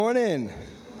Morning.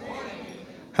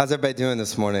 How's everybody doing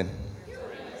this morning?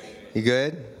 You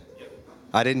good?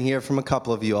 I didn't hear from a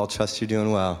couple of you. I'll trust you're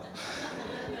doing well.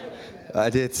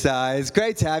 It's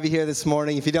great to have you here this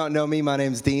morning. If you don't know me, my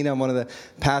name's Dean. I'm one of the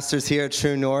pastors here at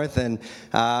True North, and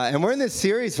we're in this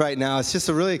series right now. It's just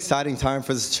a really exciting time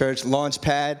for this church.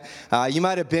 Launchpad.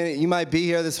 You might be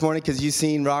here this morning because you've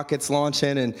seen rockets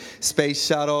launching and space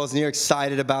shuttles, and you're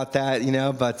excited about that,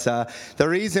 But the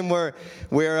reason we're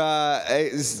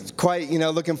quite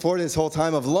looking forward to this whole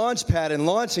time of Launchpad and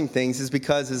launching things is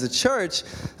because as a church,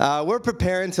 we're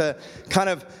preparing to kind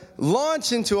of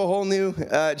launch into a whole new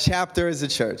chapter as a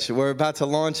church. We're about to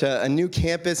launch a new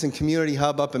campus and community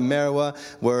hub up in Merriwa.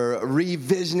 We're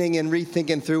revisioning and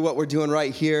rethinking through what we're doing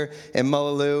right here in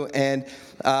Mullaloo, and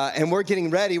we're getting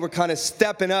ready. We're kind of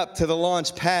stepping up to the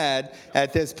launch pad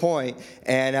at this point,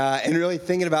 and really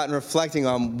thinking about and reflecting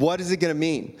on what is it going to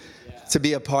mean to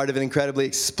be a part of an incredibly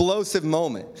explosive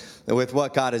moment with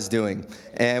what God is doing.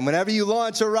 And whenever you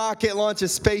launch a rocket, launch a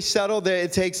space shuttle,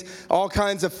 it takes all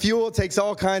kinds of fuel, it takes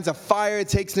all kinds of fire, it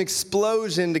takes an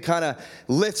explosion to kind of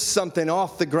lift something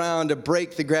off the ground to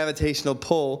break the gravitational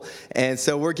pull. And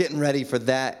so we're getting ready for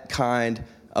that kind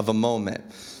of a moment.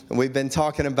 And we've been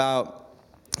talking about,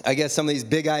 I guess, some of these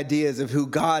big ideas of who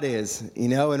God is,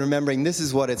 and remembering this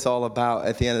is what it's all about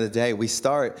at the end of the day. We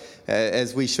start,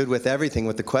 as we should with everything,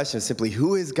 with the question of simply,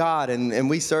 who is God? And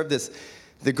we serve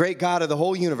the great God of the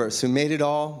whole universe who made it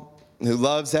all, who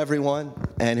loves everyone,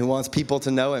 and who wants people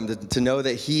to know him, to know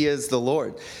that he is the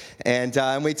Lord.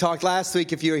 And we talked last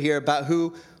week, if you were here, about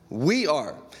who we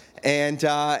are and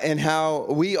how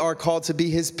we are called to be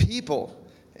his people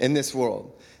in this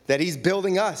world. That he's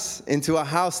building us into a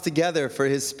house together for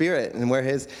his spirit, and where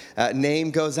his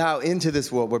name goes out into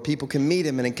this world, where people can meet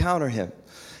him and encounter him.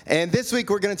 And this week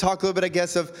we're going to talk a little bit, I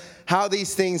guess, of how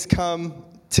these things come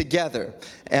together.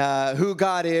 Who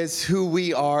God is, who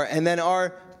we are, and then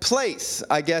our place,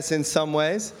 I guess, in some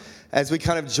ways, as we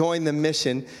kind of join the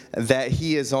mission that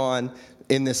he is on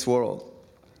in this world.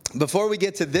 Before we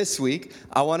get to this week,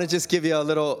 I want to just give you a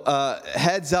little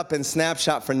heads up and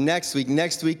snapshot for next week.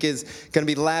 Next week is going to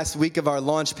be the last week of our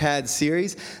Launchpad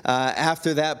series.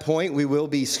 After that point, we will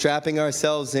be strapping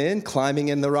ourselves in, climbing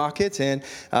in the rocket, and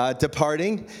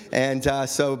departing. And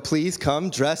so please come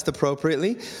dressed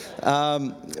appropriately.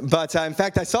 But in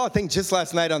fact, I saw a thing just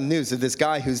last night on the news of this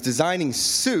guy who's designing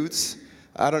suits.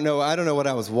 I don't know what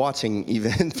I was watching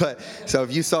even, but so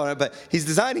if you saw it, but he's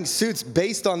designing suits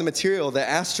based on the material that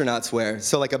astronauts wear.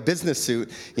 So like a business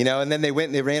suit, and then they went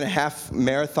and they ran a half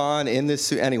marathon in this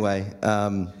suit. Anyway,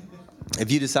 if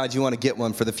you decide you want to get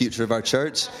one for the future of our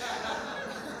church,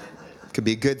 could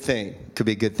be a good thing.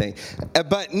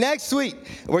 But next week,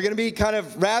 we're going to be kind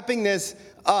of wrapping this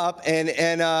up,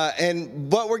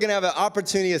 and what we're going to have an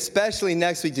opportunity, especially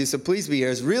next week, so please be here,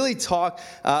 is really talk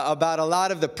about a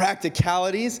lot of the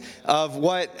practicalities of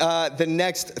what the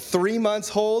next 3 months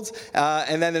holds,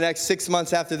 and then the next 6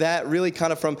 months after that, really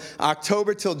kind of from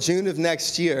October till June of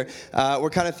next year. We're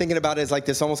kind of thinking about it as like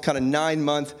this almost kind of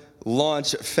 9-month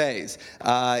launch phase.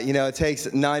 It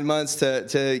takes 9 months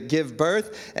to give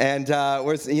birth, and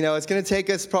it's going to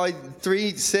take us probably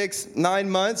 3, 6, 9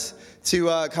 months to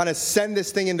kind of send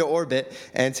this thing into orbit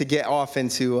and to get off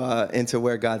into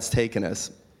where God's taken us.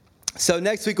 So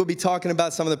next week we'll be talking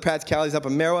about some of the practicalities up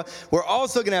in Merriwa. We're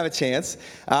also going to have a chance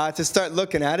to start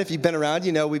looking at, if you've been around,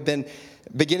 we've been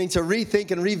beginning to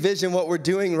rethink and revision what we're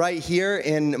doing right here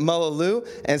in Mullaloo,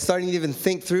 and starting to even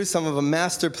think through some of a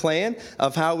master plan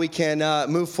of how we can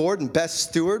move forward and best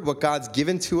steward what God's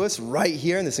given to us right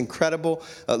here in this incredible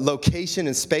location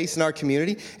and space in our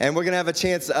community. And we're going to have a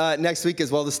chance next week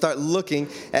as well to start looking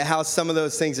at how some of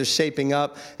those things are shaping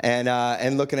up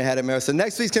and looking ahead at Merriwa. So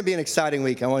next week's going to be an exciting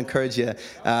week. I want to encourage you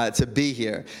to be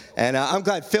here. And I'm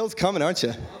glad Phil's coming, aren't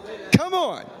you? Come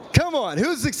on.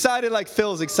 Who's excited like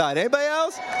Phil's excited? Anybody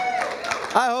else?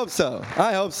 I hope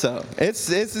so. This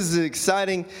is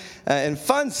exciting and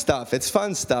fun stuff. It's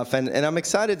fun stuff. And I'm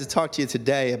excited to talk to you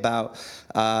today about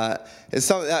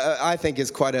something I think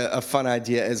is quite a fun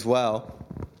idea as well.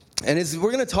 And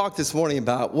we're going to talk this morning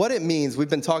about what it means. We've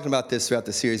been talking about this throughout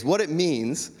the series. What it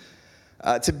means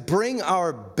to bring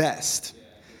our best.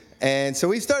 And so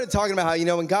we started talking about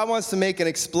how, when God wants to make an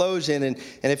explosion, and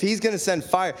if he's going to send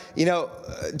fire,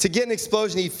 to get an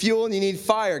explosion, you need fuel and you need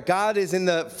fire. God is in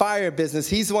the fire business.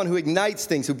 He's the one who ignites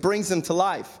things, who brings them to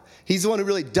life. He's the one who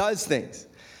really does things.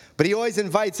 But he always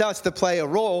invites us to play a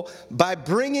role by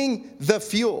bringing the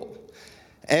fuel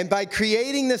and by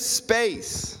creating the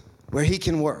space where he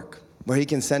can work, where he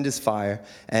can send his fire.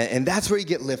 And that's where you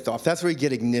get liftoff. That's where you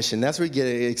get ignition. That's where you get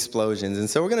explosions. And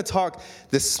so we're going to talk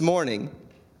this morning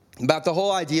about the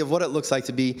whole idea of what it looks like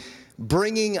to be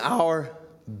bringing our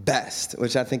best,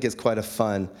 which I think is quite a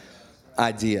fun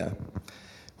idea.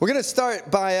 We're going to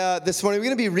start by this morning. We're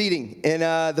going to be reading in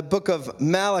the book of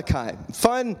Malachi.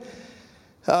 Fun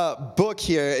book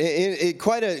here.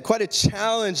 Quite a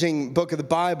challenging book of the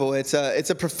Bible. It's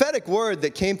a prophetic word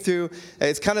that came through.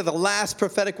 It's kind of the last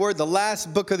prophetic word, the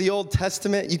last book of the Old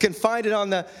Testament. You can find it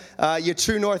on the your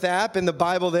True North app in the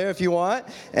Bible there if you want,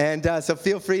 and so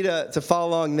feel free to follow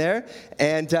along there.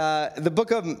 And the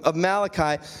book of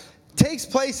Malachi takes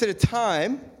place at a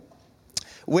time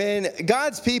when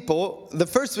God's people, the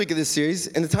first week of this series,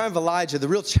 in the time of Elijah, the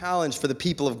real challenge for the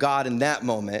people of God in that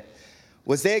moment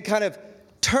was they had kind of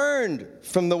turned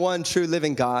from the one true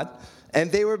living God,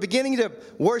 and they were beginning to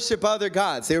worship other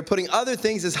gods. They were putting other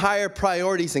things as higher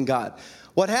priorities than God.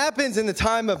 What happens in the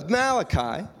time of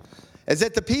Malachi is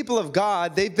that the people of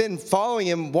God, they've been following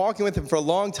him, walking with him for a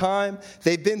long time.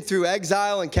 They've been through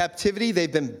exile and captivity.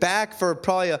 They've been back for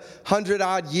probably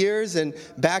 100-odd years and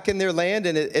back in their land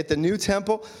and at the new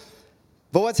temple.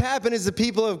 But what's happened is the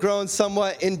people have grown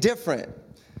somewhat indifferent.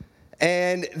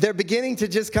 And they're beginning to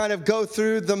just kind of go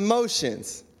through the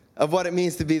motions of what it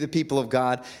means to be the people of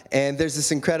God. And there's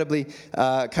this incredibly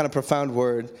kind of profound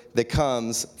word that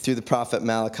comes through the prophet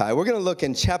Malachi. We're going to look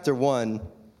in chapter 1,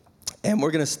 and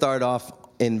we're going to start off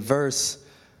in verse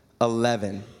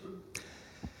 11.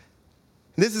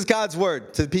 This is God's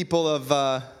word to the people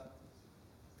of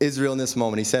Israel in this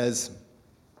moment. He says,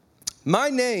 "My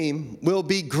name will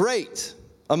be great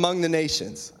among the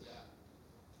nations,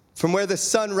 from where the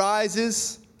sun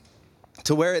rises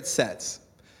to where it sets.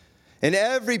 In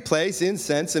every place,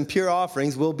 incense and pure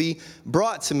offerings will be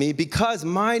brought to me, because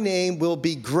my name will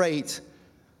be great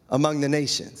among the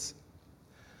nations."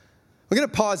 We're going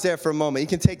to pause there for a moment. You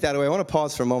can take that away. I want to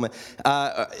pause for a moment.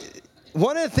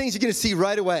 One of the things you're going to see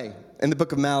right away in the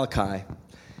book of Malachi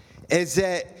is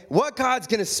that what God's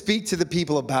going to speak to the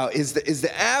people about is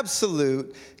the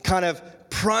absolute kind of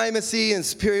primacy and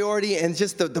superiority and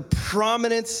just the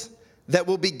prominence that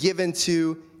will be given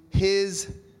to his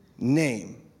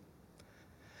name.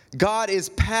 God is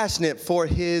passionate for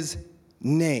his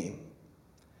name.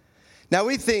 Now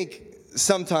we think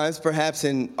sometimes, perhaps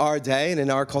in our day and in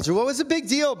our culture, what was the big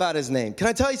deal about his name? Can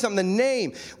I tell you something? The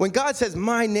name, when God says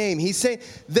my name, he's saying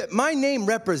that my name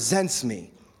represents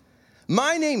me.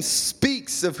 My name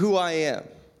speaks of who I am.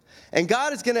 And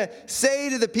God is going to say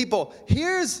to the people,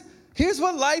 here's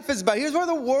what life is about. Here's what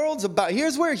the world's about.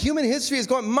 Here's where human history is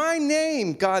going. My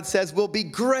name, God says, will be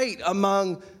great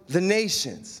among the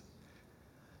nations.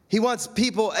 He wants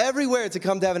people everywhere to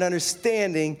come to have an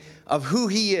understanding of who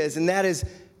he is, and that is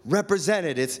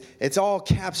represented. It's all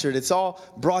captured. It's all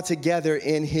brought together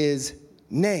in his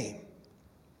name.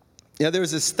 You know, there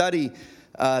was a study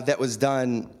that was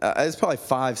done, it was probably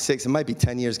 5, 6, it might be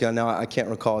 10 years ago now, I can't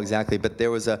recall exactly, but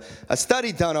there was a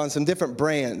study done on some different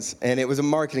brands, and it was a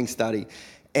marketing study.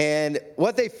 And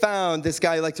what they found, this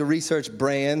guy who liked to research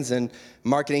brands and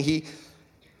marketing,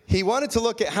 he wanted to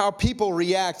look at how people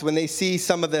react when they see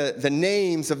some of the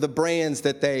names of the brands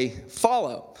that they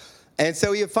follow. And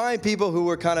so you find people who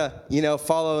were kind of,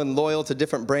 following loyal to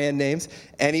different brand names,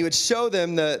 and he would show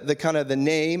them the kind of the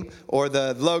name or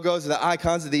the logos or the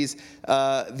icons of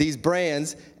these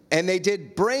brands, and they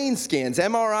did brain scans,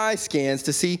 MRI scans,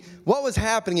 to see what was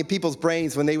happening in people's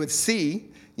brains when they would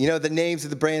see, the names of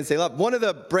the brands they loved. One of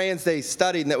the brands they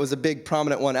studied, and that was a big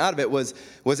prominent one out of it, was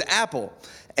Apple.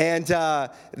 And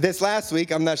this last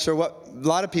week, I'm not sure what a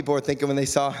lot of people were thinking when they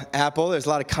saw Apple. There's a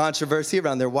lot of controversy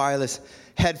around their wireless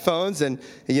headphones and,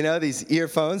 these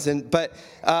earphones. But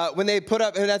when they put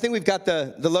up, and I think we've got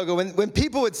the logo, when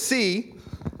people would see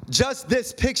just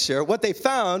this picture, what they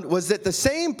found was that the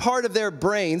same part of their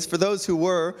brains, for those who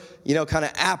were, kind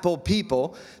of Apple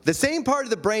people, the same part of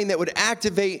the brain that would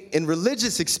activate in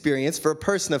religious experience for a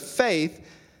person of faith,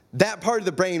 that part of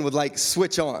the brain would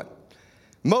switch on.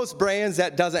 Most brands,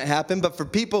 that doesn't happen, but for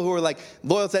people who are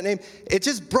loyal to that name, it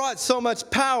just brought so much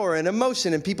power and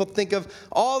emotion, and people think of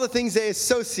all the things they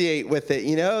associate with it,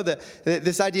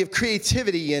 this idea of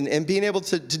creativity and being able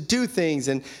to do things,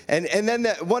 and then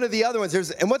one of the other ones,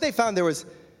 and what they found, there was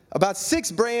about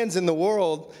 6 brands in the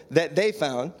world that they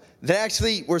found that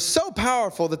actually were so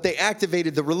powerful that they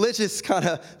activated the religious kind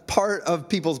of part of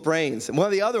people's brains. And one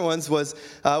of the other ones was,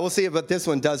 we'll see what this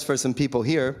one does for some people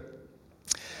here,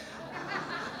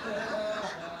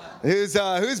 whose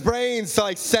brains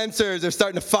sensors are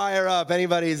starting to fire up.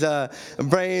 Anybody's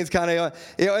brains kind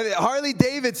of, Harley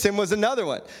Davidson was another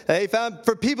one. They found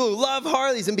for people who love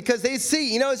Harleys, and because they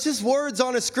see, it's just words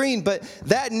on a screen, but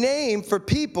that name for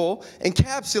people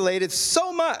encapsulated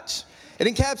so much. It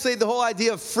encapsulated the whole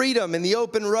idea of freedom and the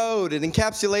open road. It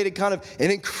encapsulated kind of an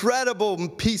incredible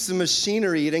piece of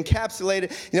machinery. It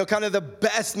encapsulated, kind of the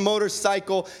best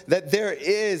motorcycle that there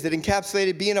is. It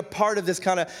encapsulated being a part of this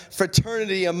kind of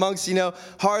fraternity amongst,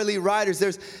 Harley riders.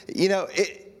 There's,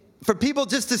 for people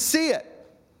just to see it.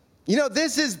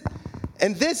 This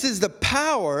is the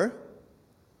power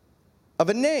of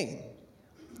a name.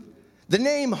 The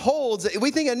name holds,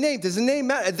 we think a name, does the name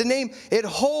matter? The name, it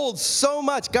holds so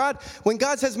much. God, when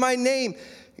God says my name,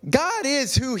 God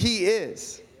is who he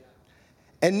is.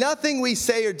 And nothing we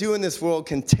say or do in this world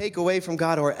can take away from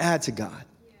God or add to God.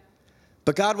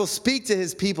 But God will speak to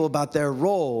his people about their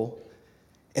role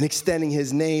in extending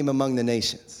his name among the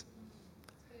nations.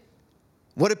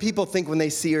 What do people think when they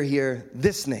see or hear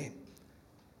this name?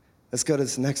 Let's go to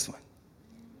this next one.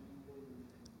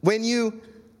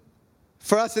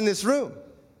 For us in this room,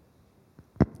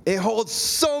 it holds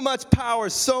so much power,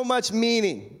 so much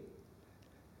meaning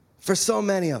for so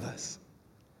many of us.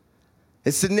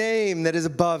 It's the name that is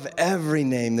above every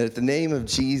name, that at the name of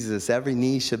Jesus, every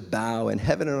knee should bow in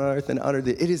heaven and on earth and under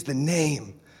the. It is the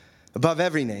name above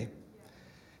every name.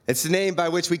 It's the name by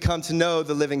which we come to know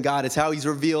the living God. It's how he's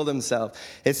revealed himself.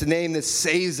 It's the name that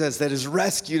saves us, that has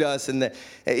rescued us. And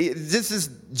this is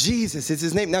Jesus. It's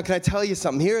his name. Now, can I tell you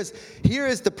something? Here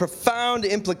is the profound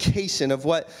implication of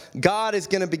what God is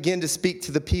going to begin to speak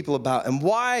to the people about and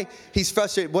why he's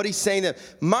frustrated, what he's saying that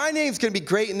my name's going to be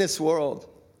great in this world.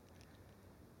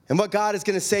 And what God is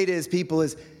going to say to his people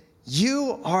is,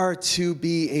 you are to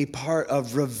be a part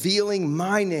of revealing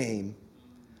my name,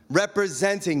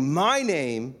 representing my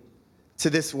name to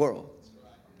this world.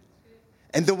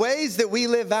 And the ways that we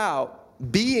live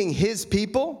out being his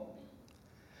people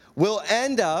will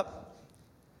end up,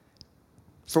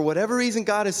 for whatever reason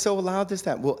God has so allowed this to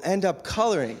happen, will end up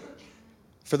coloring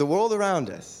for the world around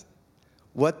us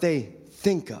what they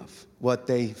think of, what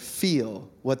they feel,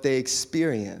 what they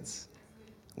experience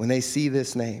when they see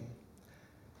this name.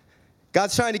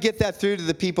 God's trying to get that through to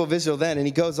the people of Israel then, and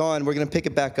he goes on. We're going to pick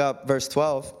it back up, verse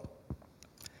 12.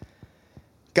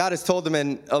 God has told them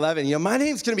in 11, my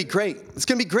name's going to be great. It's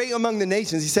going to be great among the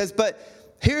nations. He says, but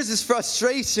here's his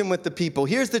frustration with the people.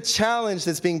 Here's the challenge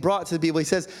that's being brought to the people. He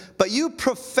says, but you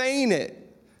profane it.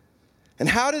 And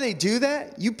how do they do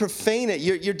that? You profane it.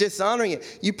 You're dishonoring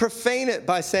it. You profane it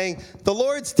by saying, the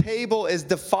Lord's table is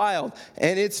defiled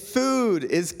and its food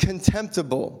is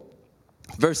contemptible.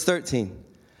 Verse 13.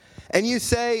 And you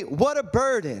say, what a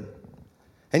burden.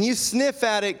 And you sniff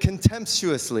at it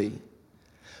contemptuously.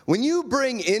 When you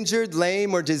bring injured,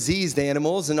 lame, or diseased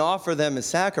animals and offer them as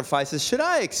sacrifices, should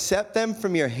I accept them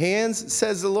from your hands,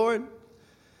 says the Lord? Now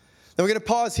we're going to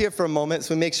pause here for a moment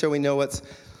so we make sure we know what's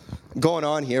going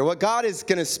on here. What God is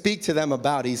going to speak to them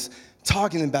about, he's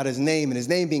talking about his name and his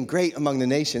name being great among the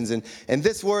nations. And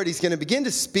this word, he's going to begin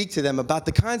to speak to them about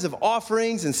the kinds of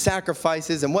offerings and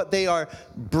sacrifices and what they are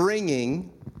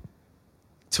bringing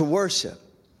to worship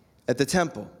at the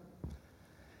temple.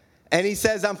 And he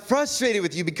says, I'm frustrated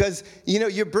with you because,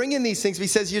 you're bringing these things. He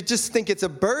says, you just think it's a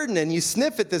burden and you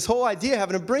sniff at this whole idea of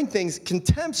having to bring things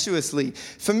contemptuously.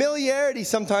 Familiarity,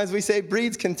 sometimes we say,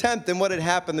 breeds contempt. And what had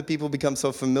happened? The people become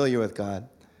so familiar with God.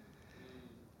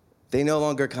 They no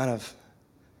longer kind of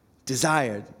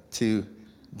desired to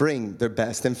bring their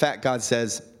best. In fact, God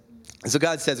says,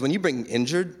 when you bring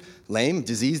injured, lame,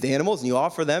 diseased animals and you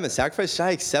offer them as sacrifice, should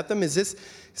I accept them? Is this,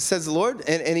 says the Lord?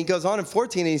 And he goes on in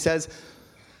 14 and he says,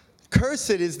 cursed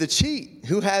is the cheat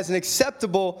who has an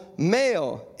acceptable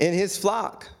male in his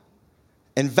flock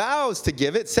and vows to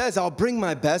give it, says, I'll bring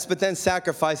my best, but then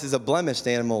sacrifices a blemished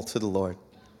animal to the Lord.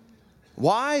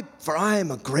 Why? For I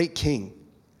am a great king,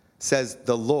 says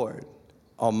the Lord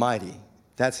Almighty.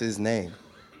 That's his name.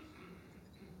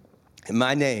 And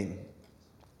my name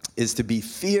is to be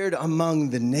feared among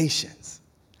the nations.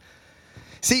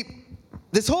 See,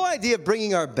 this whole idea of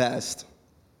bringing our best,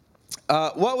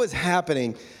 what was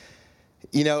happening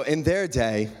in their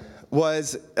day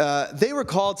was they were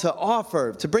called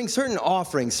to bring certain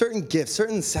offerings, certain gifts,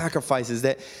 certain sacrifices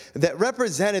that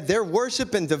represented their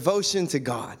worship and devotion to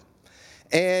God.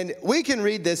 And we can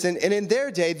read this, and in their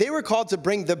day, they were called to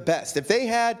bring the best. If they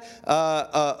had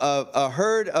a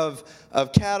herd of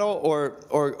cattle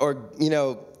or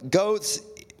goats,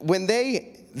 when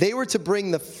they were to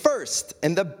bring the first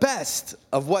and the best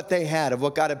of what they had, of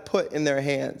what God had put in their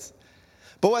hands.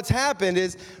 But what's happened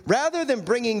is, rather than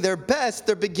bringing their best,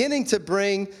 they're beginning to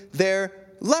bring their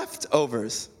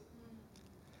leftovers.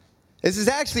 This is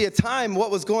actually a time, what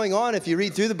was going on, if you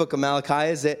read through the book of Malachi,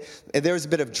 is that there was a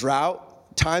bit of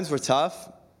drought. Times were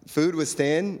tough. Food was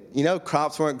thin.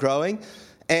 Crops weren't growing.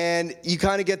 And you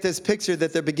kind of get this picture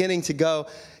that they're beginning to go,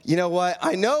 you know what?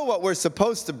 I know what we're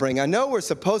supposed to bring. I know we're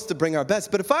supposed to bring our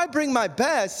best. But if I bring my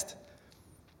best,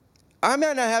 I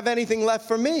might not have anything left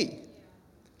for me.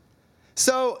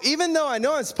 So even though I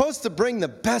know I'm supposed to bring the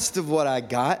best of what I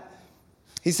got,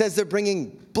 he says they're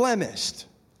bringing blemished.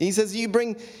 He says you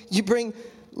bring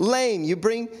lame. You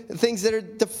bring things that are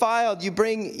defiled. You're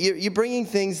bringing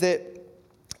things that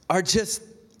are just,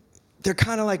 they're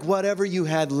kind of like whatever you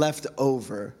had left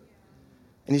over.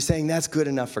 And you're saying that's good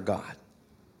enough for God.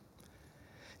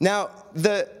 Now,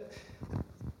 the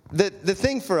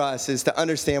thing for us is to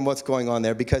understand what's going on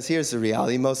there, because here's the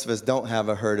reality. Most of us don't have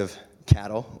a herd of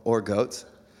cattle or goats.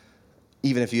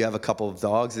 Even if you have a couple of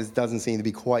dogs, it doesn't seem to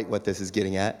be quite what this is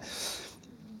getting at.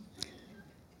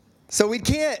 So we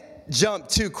can't jump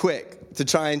too quick to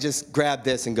try and just grab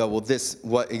this and go, well,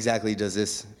 what exactly does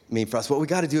this mean for us? What we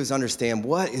got to do is understand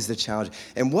what is the challenge.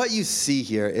 And what you see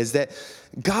here is that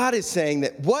God is saying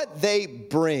that what they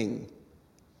bring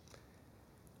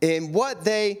and what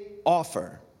they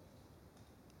offer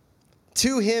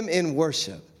to him in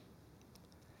worship,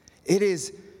 it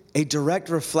is a direct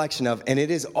reflection of, and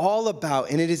it is all about,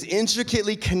 and it is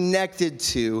intricately connected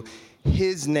to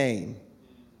his name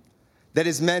that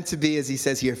is meant to be, as he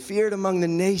says here, feared among the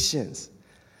nations.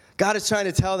 God is trying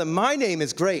to tell them, my name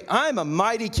is great. I'm a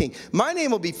mighty king. My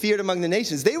name will be feared among the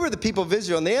nations. They were the people of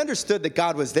Israel, and they understood that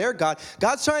God was their God.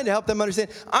 God's trying to help them understand,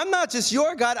 I'm not just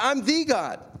your God, I'm the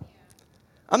God.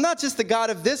 I'm not just the God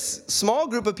of this small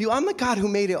group of people. I'm the God who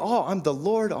made it all. I'm the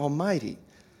Lord Almighty.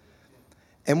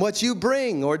 And what you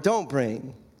bring or don't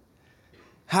bring,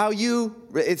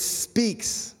 it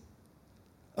speaks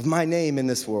of my name in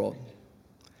this world.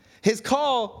 His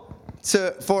call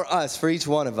for us, for each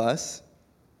one of us,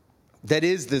 that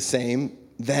is the same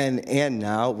then and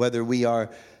now, whether we are,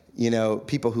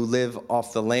 people who live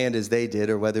off the land as they did,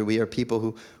 or whether we are people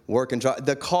who work and drive.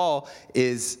 The call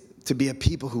is to be a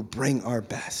people who bring our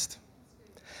best.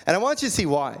 And I want you to see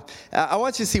why.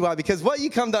 Because what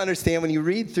you come to understand when you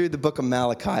read through the book of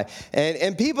Malachi,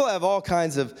 and people have all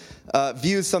kinds of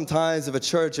views sometimes of a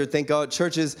church, or think, oh,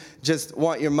 churches just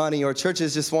want your money, or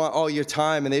churches just want all your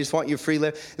time, and they just want your free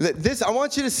live. I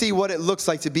want you to see what it looks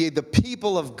like to be the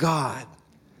people of God,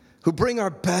 who bring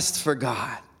our best for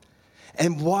God,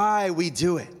 and why we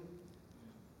do it.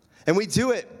 And we do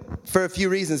it for a few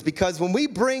reasons, because when we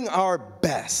bring our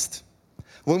best,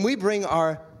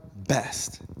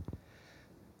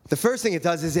 the first thing it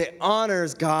does is it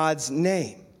honors God's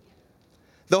name.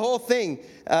 The whole thing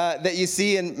that you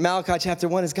see in Malachi chapter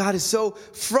 1 is God is so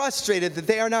frustrated that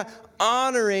they are not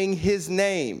honoring his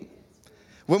name.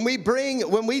 When we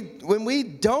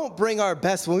don't bring our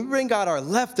best, when we bring God our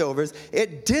leftovers,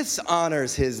 it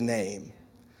dishonors his name.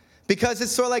 Because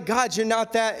it's sort of like, God, you're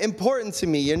not that important to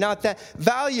me. You're not that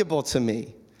valuable to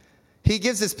me. He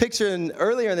gives this picture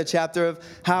earlier in the chapter of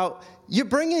how you're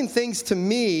bringing things to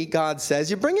me, God says.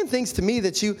 You're bringing things to me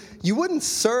that you wouldn't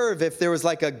serve if there was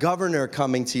like a governor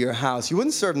coming to your house. You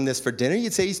wouldn't serve him this for dinner.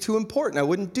 You'd say he's too important. I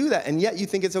wouldn't do that. And yet you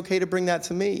think it's okay to bring that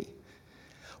to me.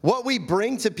 What we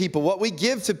bring to people, what we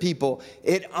give to people,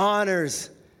 it honors.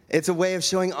 It's a way of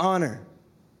showing honor.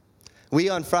 We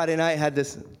on Friday night had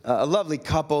a lovely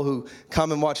couple who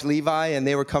come and watch Levi, and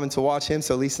they were coming to watch him,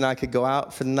 so Lisa and I could go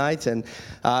out for the night. And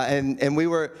we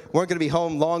weren't going to be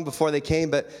home long before they came,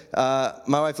 but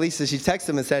my wife Lisa, she texted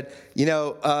them and said,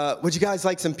 would you guys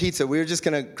like some pizza? We were just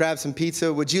going to grab some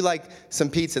pizza. Would you like some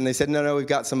pizza? And they said, no, we've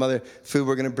got some other food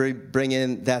we're going to bring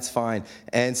in. That's fine.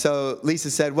 And so Lisa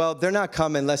said, well, they're not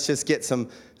coming. Let's just get some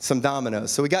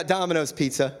Domino's. So we got Domino's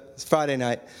pizza. It's Friday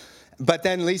night. But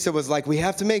then Lisa was like, we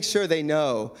have to make sure they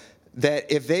know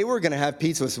that if they were going to have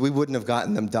pizza, we wouldn't have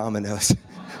gotten them Domino's.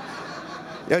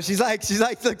 She's like,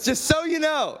 look, just so you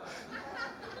know,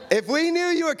 if we knew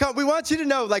you were coming, we want you to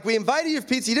know, like, we invited you for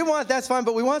pizza. You didn't want it, that's fine,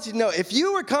 but we want you to know, if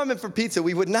you were coming for pizza,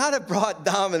 we would not have brought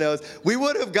Domino's. We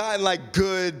would have gotten, like,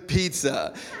 good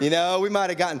pizza. We might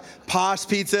have gotten Posh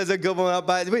Pizza as a good one up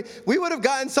by. We would have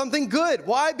gotten something good.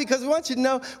 Why? Because we want you to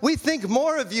know we think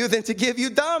more of you than to give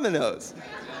you Domino's.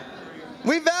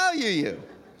 We value you.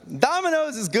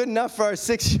 Domino's is good enough for our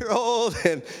 6-year-old,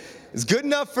 and it's good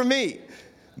enough for me.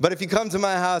 But if you come to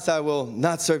my house, I will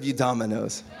not serve you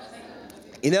Domino's.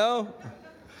 Good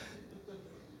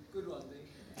one,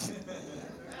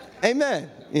 amen.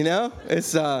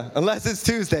 It's unless it's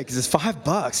Tuesday, because it's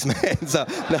 $5, man. So,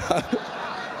 no.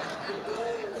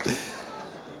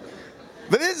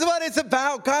 But this is what it's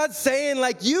about. God's saying,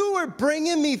 like, you were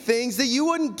bringing me things that you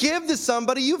wouldn't give to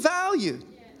somebody you valued.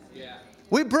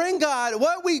 We bring God,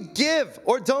 what we give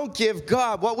or don't give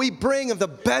God, what we bring of the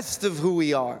best of who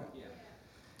we are.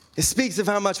 It speaks of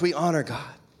how much we honor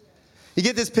God. You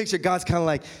get this picture, God's kind of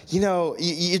like,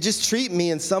 you just treat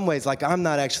me in some ways like I'm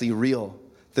not actually real.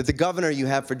 That the governor you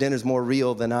have for dinner is more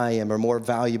real than I am or more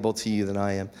valuable to you than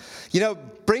I am.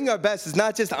 Bringing our best is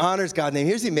not just honors God's name.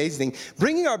 Here's the amazing thing.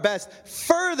 Bringing our best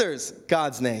furthers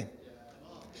God's name.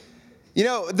 Many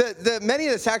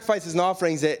of the sacrifices and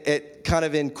offerings that kind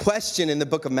of in question in the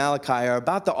book of Malachi are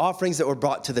about the offerings that were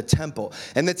brought to the temple.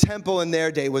 And the temple in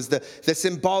their day was the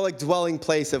symbolic dwelling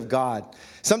place of God.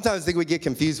 Sometimes I think we get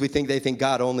confused. They think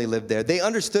God only lived there. They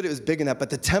understood it was big enough,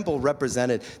 but the temple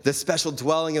represented the special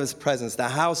dwelling of his presence, the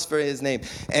house for his name.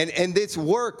 And this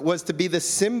work was to be the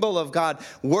symbol of God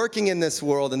working in this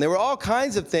world. And there were all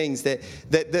kinds of things that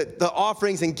the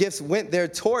offerings and gifts went there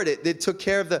toward it. It took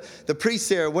care of the priests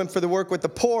there, went for the work with the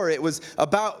poor. It was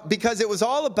because it was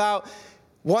all about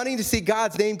wanting to see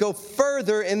God's name go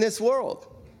further in this world.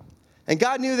 And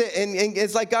God knew that, and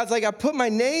it's like God's like, I put my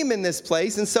name in this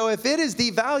place, and so if it is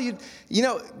devalued,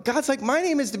 God's like, my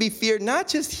name is to be feared, not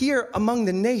just here among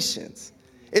the nations.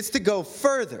 It's to go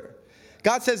further.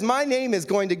 God says, my name is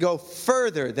going to go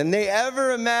further than they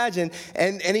ever imagined.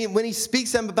 And when he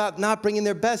speaks to them about not bringing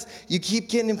their best, you keep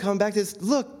getting him coming back to this.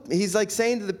 Look, he's like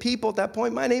saying to the people at that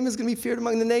point, my name is going to be feared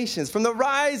among the nations. From the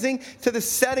rising to the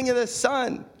setting of the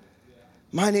sun,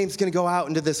 my name's going to go out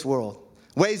into this world.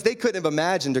 Ways they couldn't have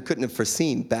imagined or couldn't have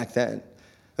foreseen back then.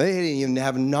 They didn't even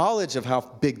have knowledge of how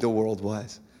big the world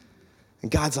was. And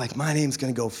God's like, my name's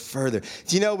going to go further.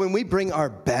 Do you know, when we bring our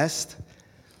best,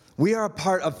 we are a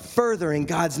part of furthering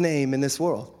God's name in this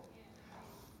world.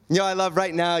 I love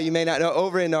right now, you may not know,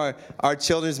 over in our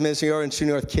children's ministry, or in True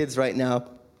North Kids right now,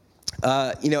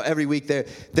 every week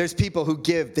there's people who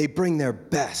give, they bring their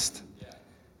best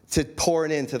to pour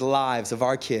it into the lives of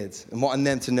our kids and wanting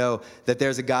them to know that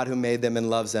there's a God who made them and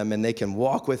loves them and they can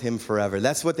walk with him forever.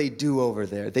 That's what they do over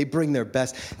there. They bring their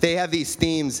best. They have these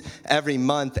themes every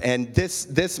month, and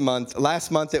this month,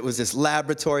 last month it was this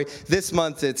laboratory. This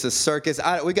month it's a circus.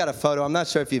 We got a photo. I'm not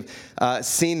sure if you've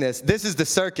seen this. This is the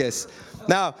circus.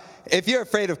 Now, if you're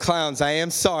afraid of clowns, I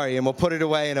am sorry, and we'll put it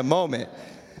away in a moment.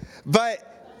 But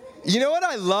you know what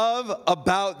I love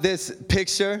about this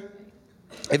picture?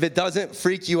 If it doesn't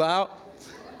freak you out,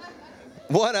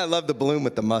 one, I love the balloon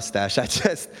with the mustache.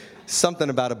 Something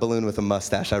about a balloon with a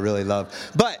mustache I really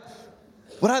love. But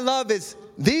what I love is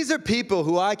these are people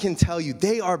who I can tell you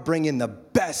they are bringing the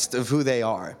best of who they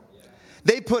are.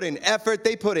 They put in effort.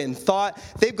 They put in thought.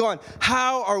 They've gone,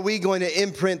 how are we going to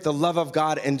imprint the love of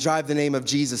God and drive the name of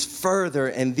Jesus further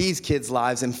in these kids'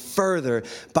 lives and further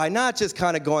by not just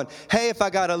kind of going, hey, if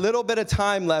I got a little bit of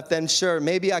time left, then sure,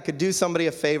 maybe I could do somebody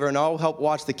a favor and I'll help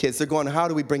watch the kids. They're going, how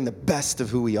do we bring the best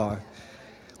of who we are?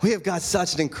 We have got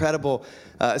such an incredible,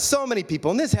 so many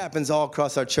people, and this happens all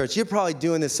across our church. You're probably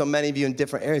doing this, so many of you in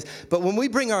different areas. But when we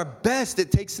bring our best,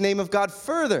 it takes the name of God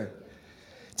further.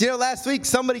 Do you know, last week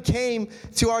somebody came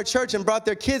to our church and brought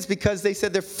their kids because they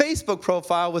said their Facebook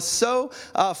profile was so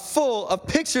full of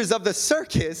pictures of the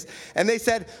circus, and they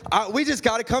said, we just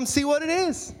got to come see what it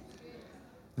is.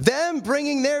 Them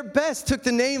bringing their best took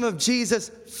the name of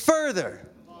Jesus further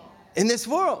in this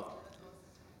world.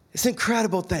 It's an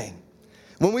incredible thing.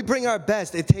 When we bring our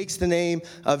best, it takes the name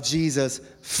of Jesus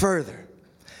further.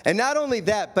 And not only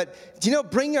that, but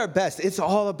bring our best. It's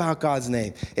all about God's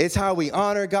name. It's how we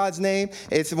honor God's name.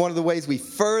 It's one of the ways we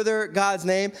further God's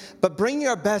name. But bringing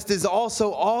our best is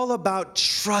also all about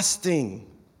trusting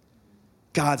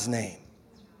God's name.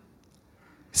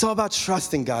 It's all about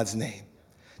trusting God's name.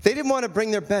 They didn't want to bring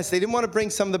their best. They didn't want to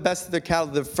bring some of the best of their cattle,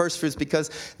 their first fruits,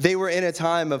 because they were in a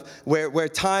time of where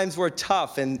times were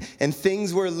tough and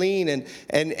things were lean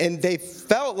and they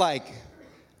felt like,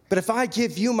 but if I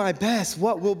give you my best,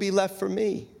 what will be left for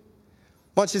me?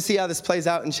 I want you to see how this plays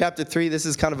out in chapter 3. This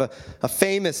is kind of a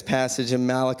famous passage in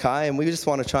Malachi, and we just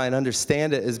want to try and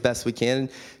understand it as best we can. In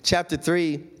chapter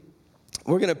 3,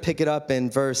 we're going to pick it up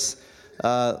in verse,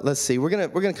 let's see, we're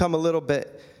going to come a little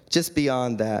bit just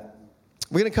beyond that.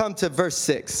 We're going to come to verse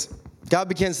 6. God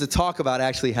begins to talk about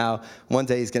actually how one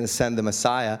day he's going to send the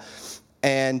Messiah.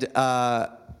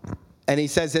 And he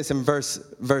says this in verse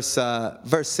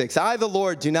 6. I, the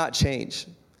Lord, do not change.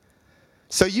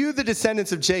 So you, the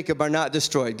descendants of Jacob, are not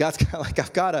destroyed. God's kind of like,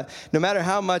 I've got to, no matter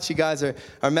how much you guys are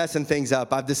messing things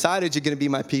up, I've decided you're going to be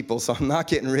my people, so I'm not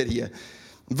getting rid of you.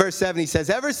 Verse 7, he says,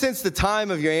 ever since the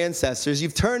time of your ancestors,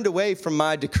 you've turned away from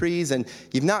my decrees and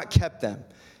you've not kept them.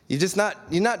 You've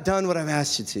not done what I've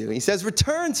asked you to. And he says,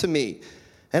 return to me,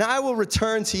 and I will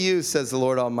return to you, says the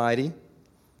Lord Almighty.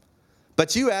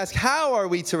 But you ask, how are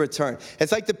we to return?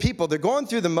 It's like the people, they're going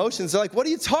through the motions. They're like, what are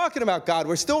you talking about, God?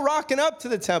 We're still rocking up to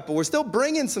the temple. We're still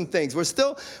bringing some things. We're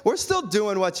still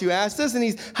doing what you asked us.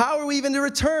 And how are we even to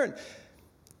return?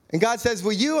 And God says,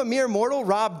 will you, a mere mortal,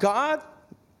 rob God?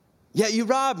 Yet you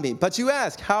rob me. But you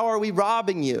ask, how are we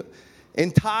robbing you?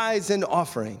 In tithes and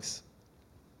offerings.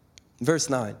 Verse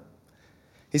 9.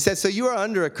 He says, so you are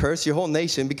under a curse, your whole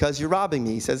nation, because you're robbing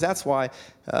me. He says, that's why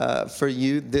for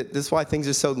you, this is why things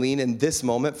are so lean in this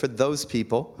moment for those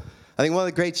people. I think one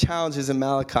of the great challenges in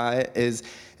Malachi is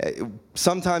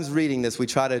sometimes reading this, we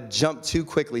try to jump too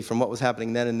quickly from what was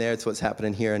happening then and there to what's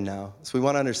happening here and now. So we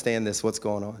want to understand this, what's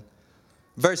going on.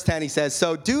 Verse 10, he says,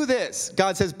 so do this.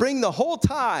 God says, bring the whole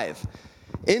tithe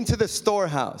into the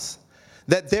storehouse,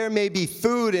 that there may be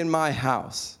food in my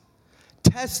house.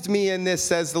 Test me in this,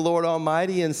 says the Lord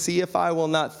Almighty, and see if I will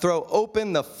not throw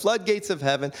open the floodgates of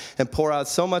heaven and pour out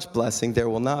so much blessing, there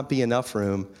will not be enough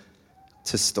room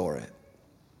to store it.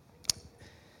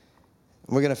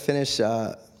 We're going to finish,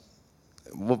 and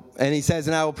he says,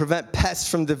 and I will prevent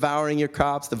pests from devouring your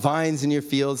crops, the vines in your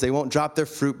fields. They won't drop their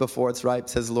fruit before it's ripe,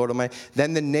 says the Lord Almighty.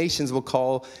 Then the nations will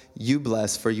call you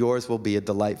blessed, for yours will be a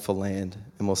delightful land.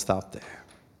 And we'll stop there.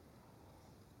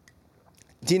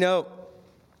 Do you know,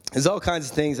 there's all kinds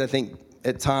of things I think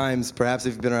at times, perhaps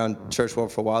if you've been around church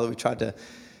world for a while, that we've tried to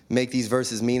make these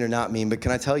verses mean or not mean. But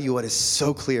can I tell you what is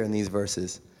so clear in these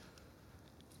verses?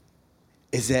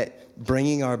 Is that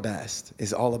bringing our best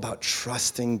is all about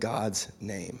trusting God's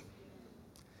name.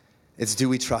 It's, do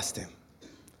we trust him?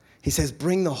 He says,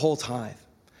 bring the whole tithe.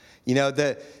 You know,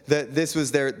 this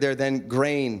was their then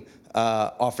grain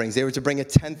offerings. They were to bring a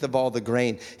tenth of all the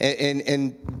grain.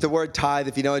 And the word tithe,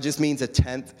 if you know, it just means a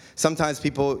tenth. Sometimes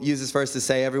people use this verse to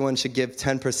say everyone should give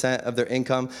 10% of their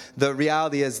income. The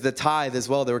reality is the tithe as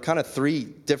well. There were kind of three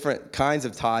different kinds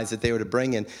of tithes that they were to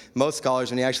bring in. Most scholars,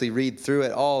 when you actually read through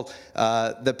it all,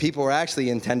 the people were actually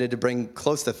intended to bring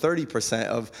close to 30%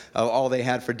 of all they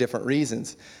had for different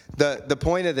reasons. The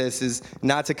point of this is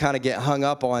not to kind of get hung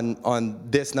up on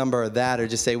this number or that, or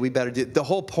just say we better do. The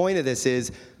whole point of this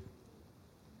is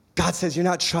God says, you're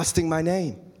not trusting my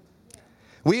name.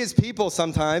 We as people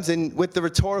sometimes, and with the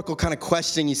rhetorical kind of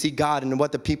question, you see God and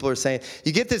what the people are saying,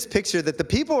 you get this picture that the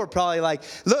people were probably like,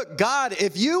 look, God,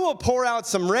 if you will pour out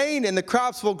some rain and the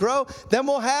crops will grow, then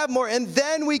we'll have more, and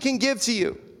then we can give to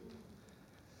you.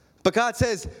 But God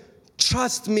says,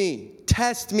 trust me,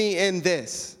 test me in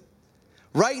this.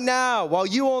 Right now, while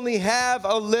you only have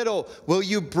a little, will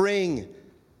you bring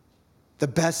the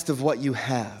best of what you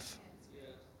have?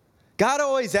 God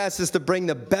always asks us to bring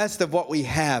the best of what we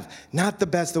have, not the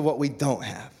best of what we don't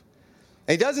have.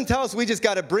 And he doesn't tell us we just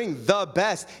got to bring the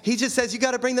best. He just says you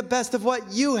got to bring the best of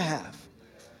what you have.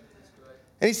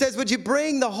 And he says, would you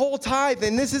bring the whole tithe?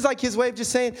 And this is like his way of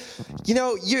just saying, you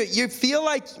know, you feel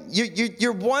like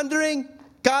you're wondering,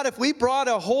 God, if we brought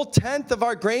a whole tenth of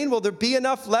our grain, will there be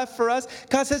enough left for us?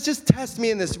 God says, just test me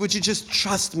in this. Would you just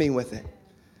trust me with it?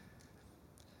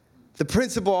 The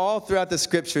principle all throughout the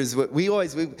scriptures,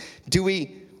 do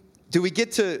we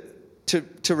get to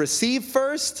receive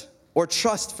first or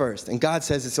trust first? And God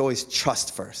says it's always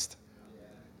trust first.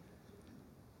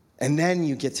 And then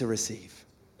you get to receive.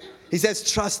 He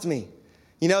says, trust me.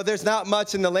 You know, there's not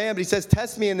much in the land, but he says,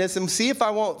 test me in this and see if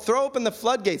I won't throw open the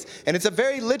floodgates. And it's a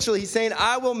very literal, he's saying,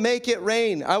 I will make it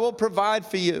rain. I will provide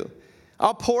for you.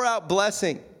 I'll pour out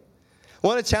blessing.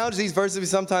 One of the challenges these verses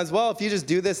is sometimes, well, if you just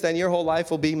do this, then your whole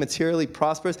life will be materially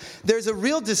prosperous. There's a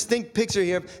real distinct picture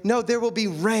here. No, there will be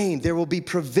rain. There will be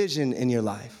provision in your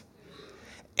life.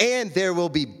 And there will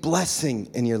be blessing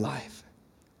in your life.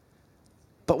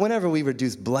 But whenever we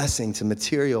reduce blessing to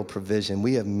material provision,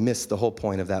 we have missed the whole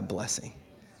point of that blessing.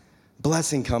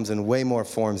 Blessing comes in way more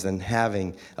forms than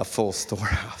having a full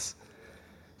storehouse.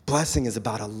 Blessing is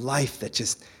about a life that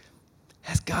just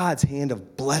has God's hand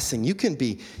of blessing. You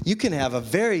can have a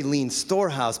very lean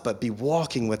storehouse, but be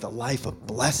walking with a life of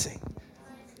blessing.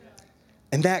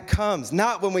 And that comes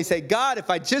not when we say, God, if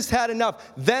I just had enough,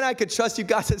 then I could trust you.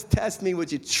 God says, test me.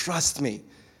 Would you trust me?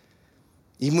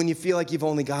 Even when you feel like you've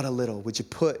only got a little, would you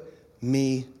put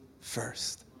me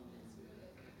first?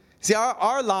 See,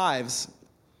 our lives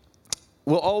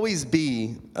will always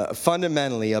be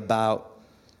fundamentally about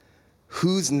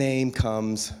whose name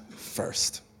comes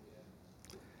first.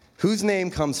 Whose name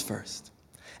comes first?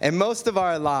 And most of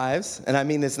our lives, and I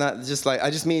mean this not just like, I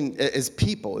just mean as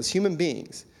people, as human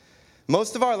beings.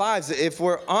 Most of our lives, if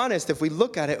we're honest, if we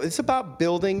look at it, it's about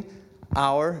building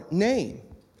our name.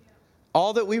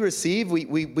 All that we receive,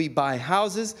 we buy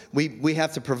houses, we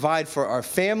have to provide for our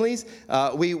families,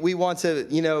 we want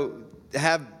to,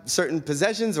 have certain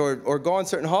possessions or go on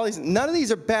certain holidays. None of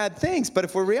these are bad things, but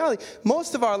if we're reality,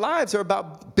 most of our lives are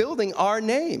about building our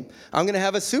name. I'm going to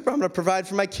have a super, I'm going to provide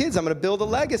for my kids, I'm going to build a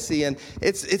legacy, and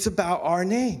it's about our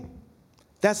name.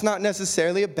 That's not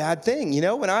necessarily a bad thing. You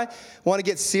know, when I want to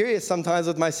get serious sometimes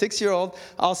with my 6-year-old,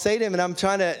 I'll say to him, and I'm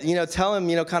trying to, tell him,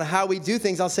 kind of how we do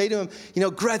things. I'll say to him,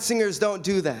 Gretzingers don't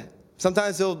do that.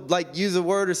 Sometimes he'll use a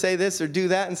word or say this or do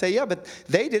that and say, yeah, but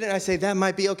they did it. And I say, that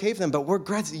might be okay for them, but we're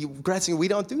Gretzinger, we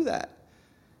don't do that.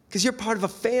 Because you're part of a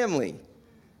family.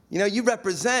 You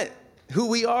represent who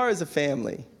we are as a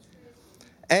family.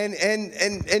 And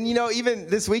even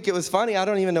this week it was funny. I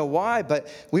don't even know why, but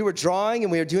we were drawing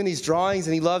and we were doing these drawings,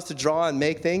 and he loves to draw and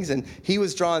make things, and he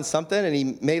was drawing something and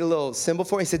he made a little symbol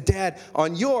for me. He said, Dad,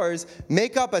 on yours,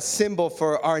 make up a symbol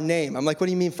for our name. I'm like, what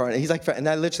do you mean for our name? He's like, and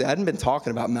I hadn't been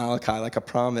talking about Malachi like I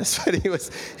promised, but he was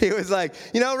like,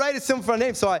 write a symbol for our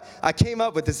name. So I came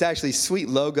up with this actually sweet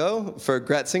logo for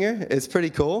Gretzinger. It's pretty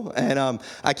cool, and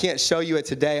I can't show you it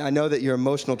today. I know that your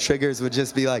emotional triggers would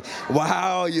just be like,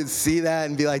 wow, you'd see that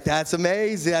and be like, that's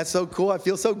amazing, that's so cool. I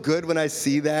feel so good when I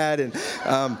see that. And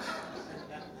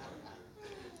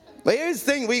but here's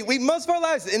the thing, we most of our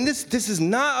lives, and this is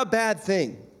not a bad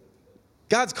thing.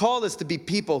 God's called us to be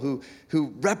people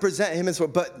who represent him as well.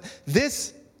 But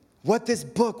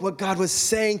what God was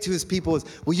saying to his people is,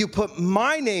 will you put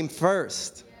my name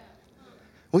first?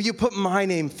 Will you put my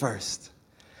name first?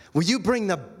 Will you bring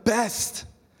the best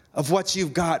of what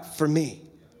you've got for me?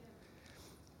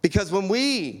 Because when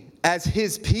we as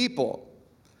his people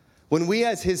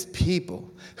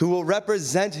who will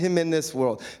represent him in this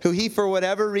world, who he, for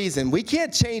whatever reason, we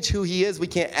can't change who he is, we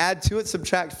can't add to it,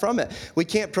 subtract from it, we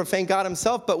can't profane God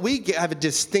himself, but we have a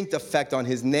distinct effect on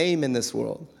his name in this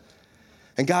world.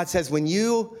 And God says, when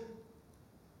you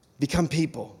become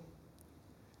people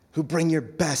who bring your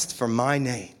best for my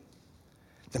name,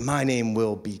 then my name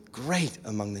will be great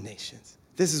among the nations.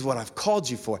 This is what I've called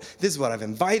you for. This is what I've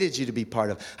invited you to be part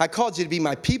of. I called you to be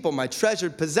my people, my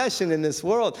treasured possession in this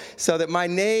world, so that my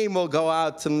name will go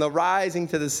out from the rising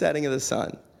to the setting of the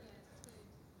sun.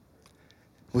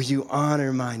 Will you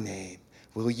honor my name?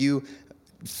 Will you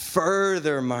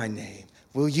further my name?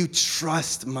 Will you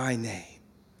trust my name?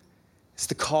 It's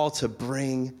the call to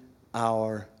bring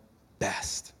our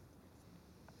best.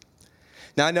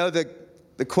 Now, I know the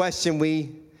question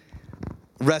we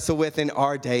wrestle with in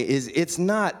our day is, it's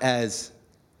not as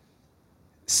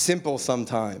simple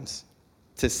sometimes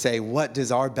to say, what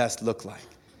does our best look like?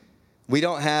 We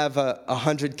don't have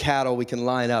 100 cattle we can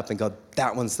line up and go,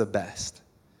 that one's the best.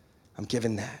 I'm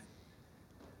giving that.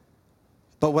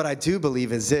 But what I do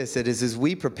believe is this, it is as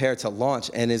we prepare to launch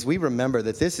and as we remember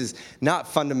that this is not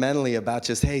fundamentally about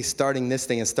just, hey, starting this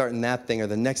thing and starting that thing or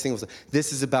the next thing.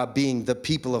 This is about being the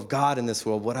people of God in this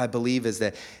world. What I believe is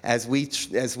that as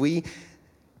we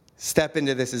step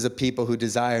into this as a people who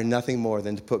desire nothing more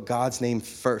than to put God's name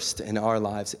first in our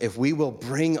lives, if we will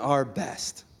bring our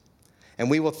best, and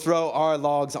we will throw our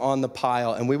logs on the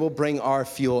pile, and we will bring our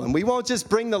fuel, and we won't just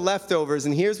bring the leftovers,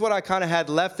 and here's what I kind of had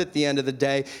left at the end of the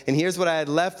day, and here's what I had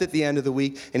left at the end of the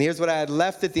week, and here's what I had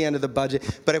left at the end of the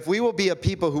budget. But if we will be a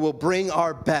people who will bring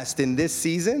our best in this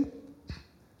season,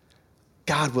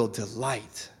 God will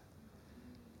delight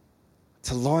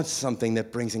to launch something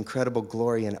that brings incredible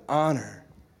glory and honor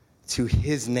to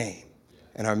his name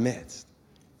in our midst.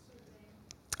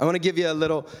 I want to give you a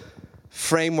little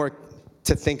framework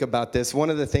to think about this. One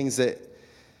of the things that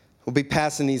we'll be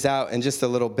passing these out in just a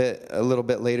little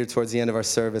bit later towards the end of our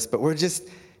service, but we're just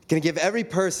going to give every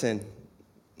person,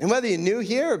 and whether you're new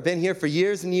here or been here for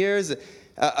years and years,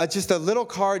 just a little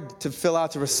card to fill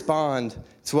out to respond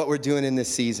to what we're doing in this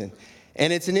season.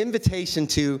 And it's an invitation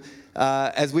to,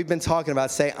 as we've been talking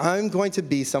about, say, I'm going to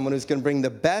be someone who's going to bring the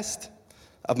best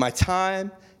of my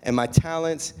time and my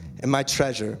talents and my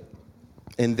treasure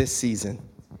in this season.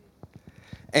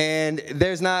 And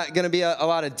there's not going to be a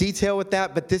lot of detail with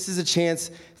that, but this is a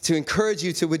chance to encourage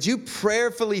you to, would you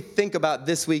prayerfully think about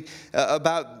this week,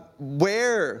 about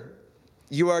where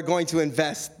you are going to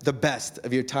invest the best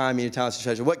of your time and your talents and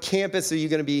treasure. What campus are you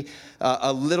going to be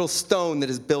a little stone that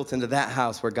is built into that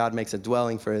house where God makes a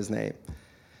dwelling for his name?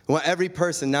 We want every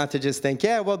person not to just think,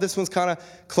 yeah, well, this one's kind of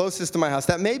closest to my house.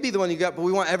 That may be the one you got, but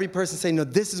we want every person to say, no,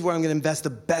 this is where I'm going to invest the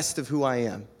best of who I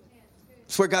am.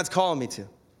 It's where God's calling me to.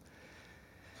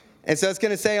 And so it's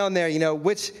going to say on there,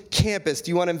 which campus do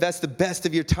you want to invest the best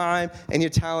of your time and your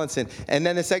talents in? And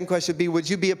then the second question would be, would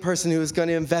you be a person who is going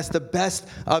to invest the best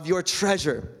of your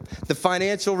treasure, the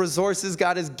financial resources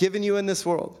God has given you in this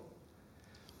world?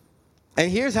 And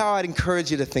here's how I'd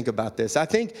encourage you to think about this. I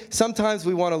think sometimes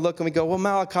we want to look and we go, well,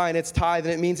 Malachi, and it's tithe,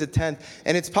 and it means a tenth.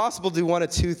 And it's possible to do one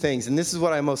of two things. And this is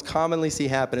what I most commonly see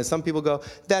happen. Is some people go,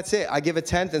 that's it. I give a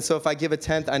tenth. And so if I give a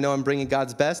tenth, I know I'm bringing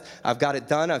God's best. I've got it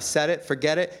done. I've said it.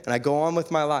 Forget it. And I go on with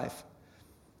my life.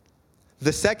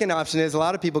 The second option is a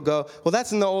lot of people go, well,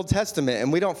 that's in the Old Testament,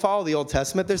 and we don't follow the Old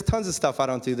Testament. There's tons of stuff I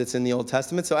don't do that's in the Old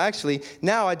Testament, so actually,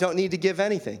 now I don't need to give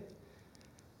anything.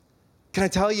 Can I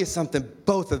tell you something?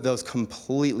 Both of those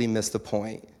completely miss the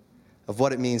point of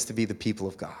what it means to be the people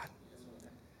of God.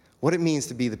 What it means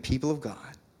to be the people of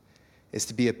God is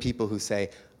to be a people who say,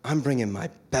 I'm bringing my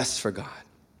best for God.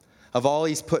 Of all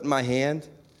he's put in my hand,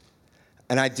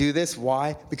 and I do this,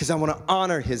 why? Because I want to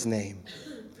honor his name.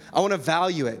 I want to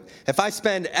value it. If I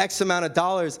spend X amount of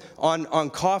dollars on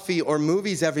coffee or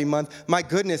movies every month, my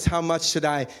goodness, how much should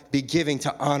I be giving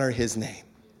to honor his name?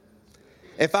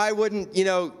 If I wouldn't,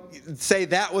 say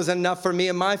that was enough for me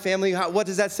and my family, what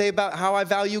does that say about how I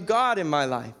value God in my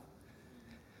life?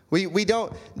 We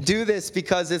don't do this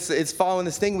because it's following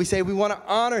this thing. We say we want to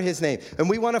honor his name, and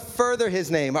we want to further his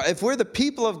name. If we're the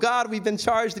people of God, we've been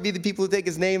charged to be the people who take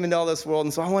his name into all this world,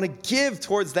 and so I want to give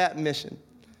towards that mission.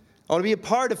 I want to be a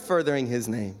part of furthering his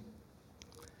name.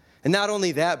 And not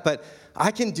only that, but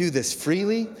I can do this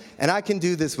freely, and I can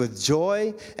do this with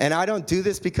joy, and I don't do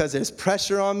this because there's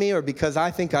pressure on me or because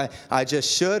I think I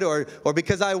just should or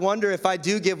because I wonder if I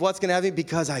do give what's going to happen,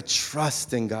 because I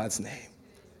trust in God's name.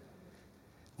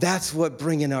 That's what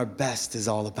bringing our best is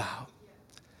all about.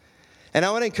 And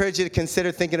I want to encourage you to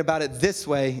consider thinking about it this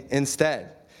way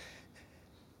instead.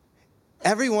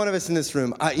 Every one of us in this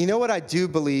room, you know what I do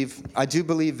believe? I do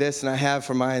believe this, and I have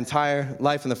for my entire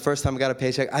life. And the first time I got a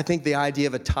paycheck, I think the idea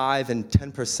of a tithe and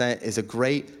 10% is a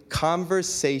great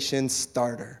conversation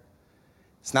starter.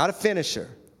 It's not a finisher.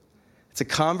 It's a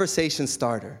conversation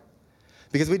starter.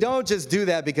 Because we don't just do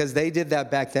that because they did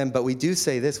that back then, but we do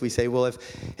say this. We say, well,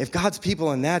 if God's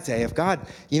people in that day, if God,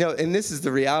 and this is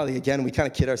the reality, again, we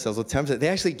kind of kid ourselves with 10%. They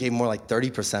actually gave more like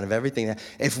 30% of everything.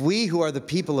 If we who are the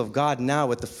people of God now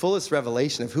with the fullest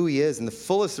revelation of who he is and the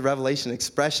fullest revelation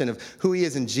expression of who he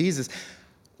is in Jesus,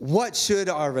 what should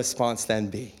our response then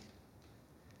be?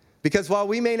 Because while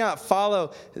we may not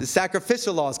follow the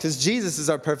sacrificial laws, because Jesus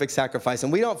is our perfect sacrifice,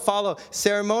 and we don't follow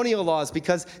ceremonial laws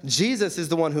because Jesus is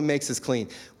the one who makes us clean,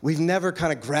 we've never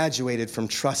kind of graduated from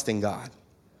trusting God.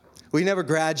 We never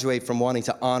graduate from wanting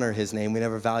to honor his name. We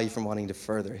never value from wanting to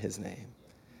further his name.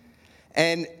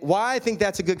 And why I think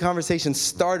that's a good conversation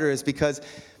starter is because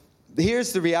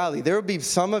here's the reality. There will be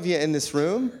some of you in this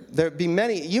room. There will be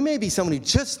many. You may be someone who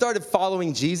just started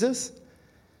following Jesus.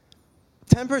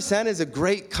 10% is a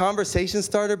great conversation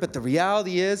starter, but the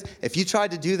reality is, if you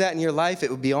tried to do that in your life, it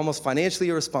would be almost financially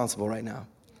irresponsible right now.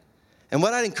 And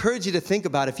what I'd encourage you to think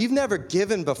about, if you've never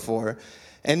given before,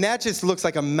 and that just looks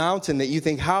like a mountain that you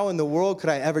think, how in the world could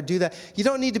I ever do that? You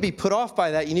don't need to be put off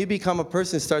by that. You need to become a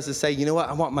person who starts to say, you know what,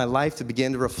 I want my life to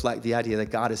begin to reflect the idea that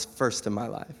God is first in my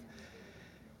life.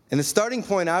 And the starting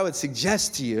point I would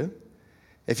suggest to you,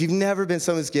 if you've never been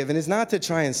someone who's given, is not to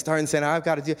try and start and say, I've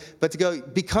got to do, but to go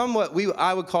become what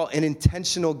I would call an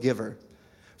intentional giver.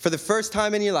 For the first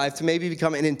time in your life, to maybe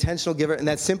become an intentional giver, and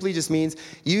that simply just means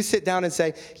you sit down and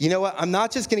say, you know what, I'm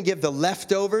not just going to give the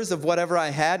leftovers of whatever I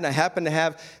had, and I happen to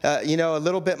have, a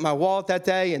little bit in my wallet that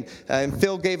day, and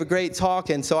Phil gave a great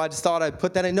talk, and so I just thought I'd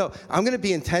put that in. No, I'm going to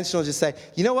be intentional and just say,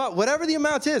 you know what, whatever the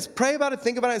amount is, pray about it,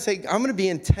 think about it, and say, I'm going to be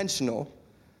intentional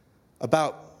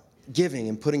about giving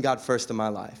and putting God first in my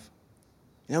life.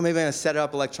 Maybe I'm going to set it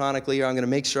up electronically, or I'm going to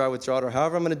make sure I withdraw it, or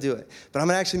however I'm going to do it. But I'm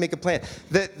going to actually make a plan.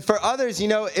 That for others,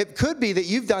 it could be that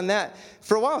you've done that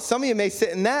for a while. Some of you may sit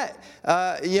in that,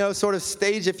 sort of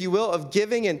stage, if you will, of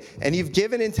giving, and you've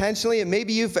given intentionally, and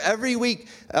maybe you've every week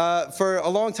for a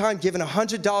long time given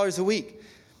 $100 a week.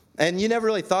 And you never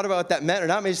really thought about what that meant or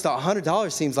not. Maybe you just thought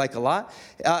 $100 seems like a lot.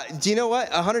 Do you know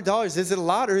what? $100, is it a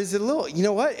lot or is it a little? You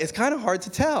know what? It's kind of hard to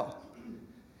tell.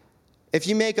 If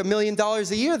you make $1 million a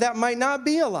year, that might not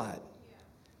be a lot.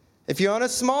 If you're on a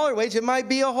smaller wage, it might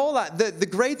be a whole lot. The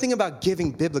great thing about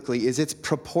giving biblically is it's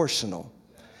proportional.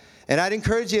 And I'd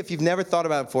encourage you, if you've never thought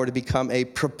about it before, to become a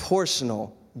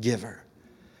proportional giver.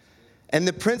 And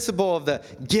the principle of the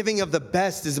giving of the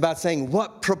best is about saying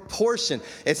what proportion.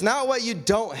 It's not what you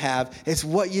don't have, it's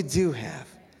what you do have.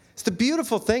 It's the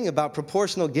beautiful thing about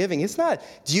proportional giving. It's not,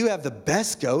 do you have the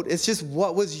best goat? It's just,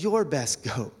 what was your best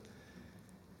goat?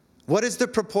 What is the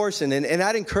proportion? And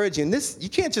I'd encourage you, and this, you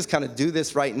can't just kind of do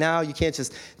this right now. You can't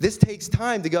just, this takes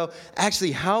time to go,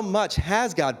 actually, how much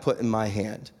has God put in my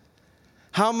hand?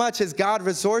 How much has God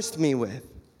resourced me with?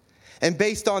 And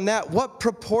based on that, what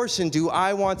proportion do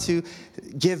I want to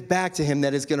give back to him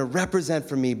that is going to represent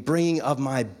for me bringing of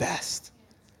my best?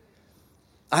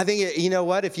 I think, you know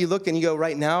what, if you look and you go,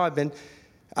 right now, I've been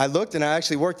I looked and I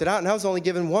actually worked it out, and I was only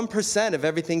given 1% of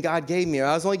everything God gave me, or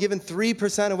I was only given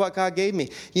 3% of what God gave me.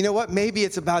 You know what? Maybe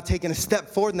it's about taking a step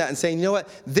forward in that and saying, you know what?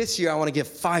 This year I want to give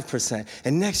 5%,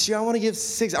 and next year I want to give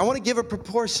 6%. I want to give a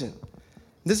proportion.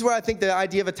 This is where I think the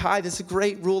idea of a tithe is a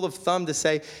great rule of thumb to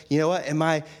say, you know what?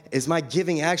 Is my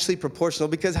giving actually proportional?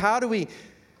 Because how do we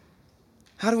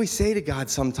say to God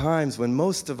sometimes when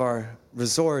most of our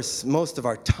resource, most of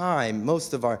our time,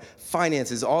 most of our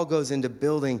finances all goes into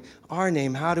building our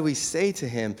name? How do we say to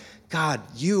him, God,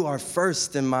 you are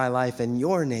first in my life and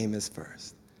your name is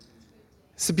first?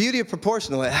 It's the beauty of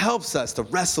proportional. It helps us to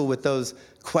wrestle with those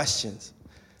questions.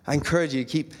 I encourage you to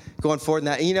keep going forward in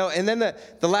that. And then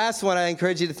the last one I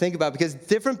encourage you to think about, because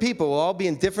different people will all be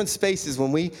in different spaces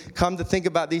when we come to think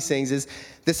about these things, is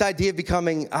this idea of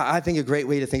becoming, I think a great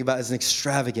way to think about it is an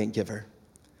extravagant giver.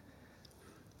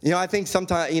 I think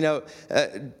sometimes,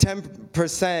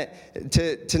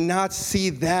 10% to not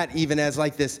see that even as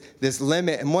like this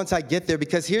limit. And once I get there,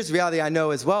 because here's the reality I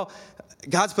know as well,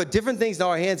 God's put different things in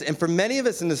our hands. And for many of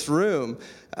us in this room,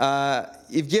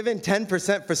 you've given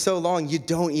 10% for so long, you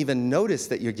don't even notice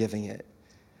that you're giving it.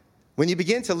 When you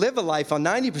begin to live a life on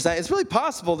 90%, it's really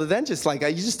possible to then just you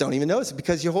just don't even notice it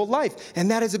because your whole life. And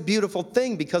that is a beautiful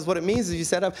thing, because what it means is you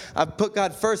said, I've put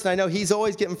God first, and I know he's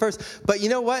always getting first. But you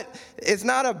know what? It's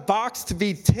not a box to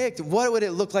be ticked. What would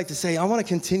it look like to say, I want to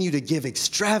continue to give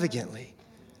extravagantly?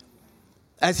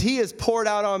 As he has poured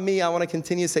out on me, I want to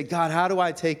continue to say, God, how do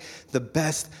I take the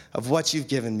best of what you've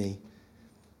given me?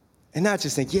 And not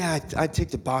just think, I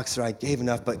ticked the box or I gave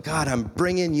enough, but God, I'm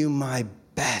bringing you my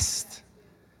best.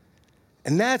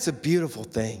 And that's a beautiful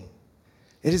thing.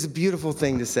 It is a beautiful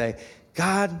thing to say,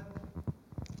 God,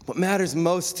 what matters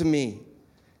most to me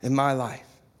in my life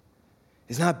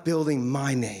is not building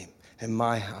my name and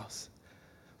my house.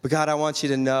 But God, I want you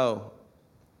to know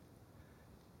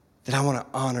that I want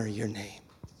to honor your name.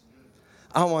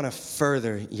 I want to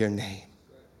further your name.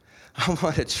 I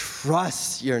want to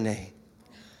trust your name.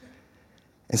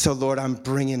 And so, Lord, I'm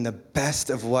bringing the best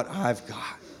of what I've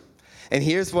got. And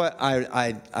here's what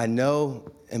I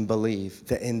know and believe,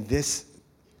 that in this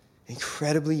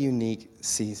incredibly unique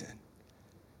season,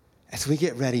 as we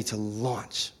get ready to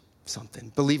launch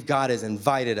something, believe God has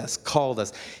invited us, called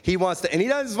us. He wants to, and he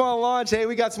doesn't want to launch, hey,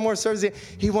 we got some more services.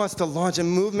 He wants to launch a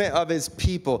movement of his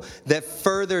people that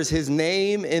furthers his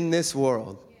name in this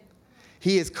world.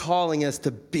 He is calling us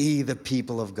to be the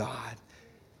people of God.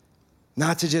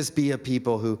 Not to just be a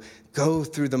people who go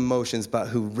through the motions, but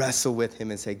who wrestle with him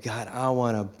and say, God, I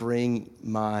want to bring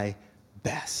my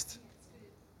best.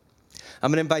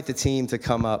 I'm going to invite the team to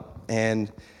come up,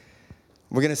 and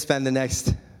we're going to spend the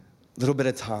next little bit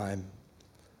of time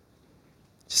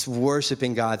just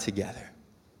worshiping God together.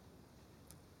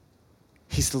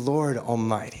 He's the Lord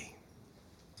Almighty.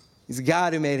 He's the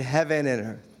God who made heaven and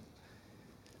earth.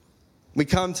 We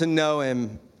come to know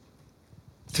him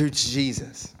through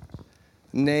Jesus,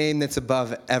 name that's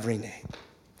above every name.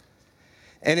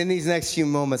 And in these next few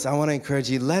moments, I want to encourage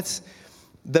you,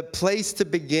 the place to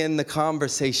begin the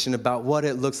conversation about what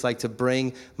it looks like to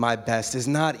bring my best is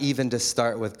not even to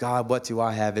start with, God, what do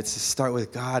I have? It's to start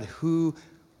with, God, who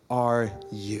are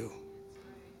you?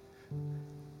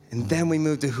 And then we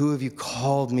move to, who have you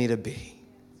called me to be?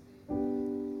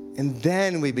 And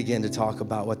then we begin to talk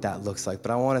about what that looks like. But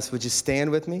I want us, would you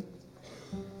stand with me?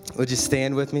 Would you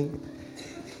stand with me?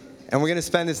 And we're going to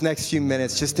spend this next few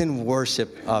minutes just in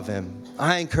worship of him.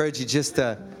 I encourage you just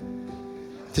to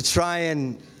try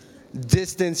and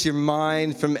distance your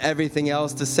mind from everything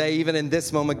else, to say, even in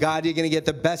this moment, God, you're going to get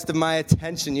the best of my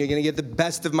attention. You're going to get the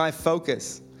best of my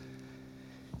focus.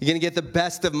 You're going to get the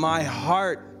best of my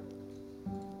heart.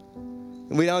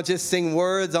 We don't just sing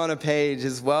words on a page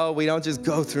as well. We don't just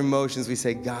go through motions. We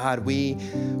say, God,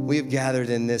 we've gathered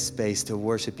in this space to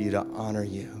worship you, to honor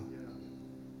you.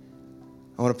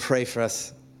 I want to pray for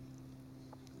us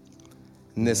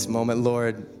in this moment.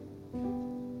 Lord,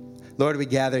 we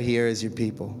gather here as your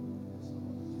people.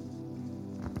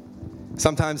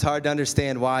 Sometimes hard to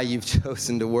understand why you've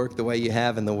chosen to work the way you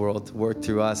have in the world, to work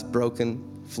through us,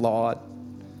 broken, flawed.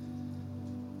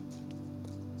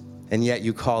 And yet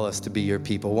you call us to be your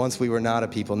people. Once we were not a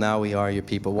people, now we are your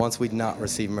people. Once we'd not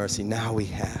received mercy, now we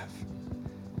have.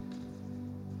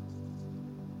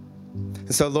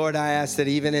 And so, Lord, I ask that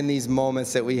even in these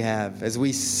moments that we have, as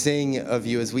we sing of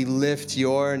you, as we lift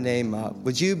your name up,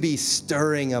 would you be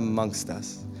stirring amongst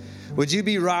us? Would you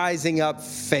be rising up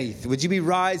faith? Would you be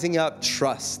rising up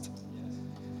trust?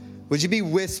 Would you be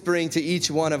whispering to each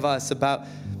one of us about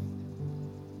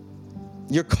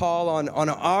your call on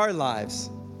our lives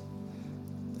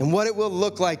and what it will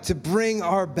look like to bring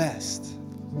our best?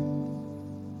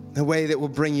 in a way that will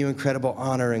bring you incredible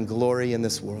honor and glory in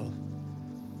this world.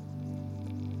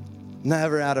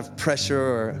 Never out of pressure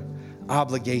or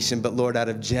obligation, but Lord, out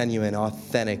of genuine,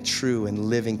 authentic, true, and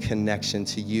living connection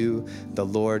to you, the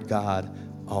Lord God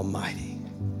Almighty.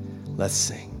 Let's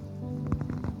sing.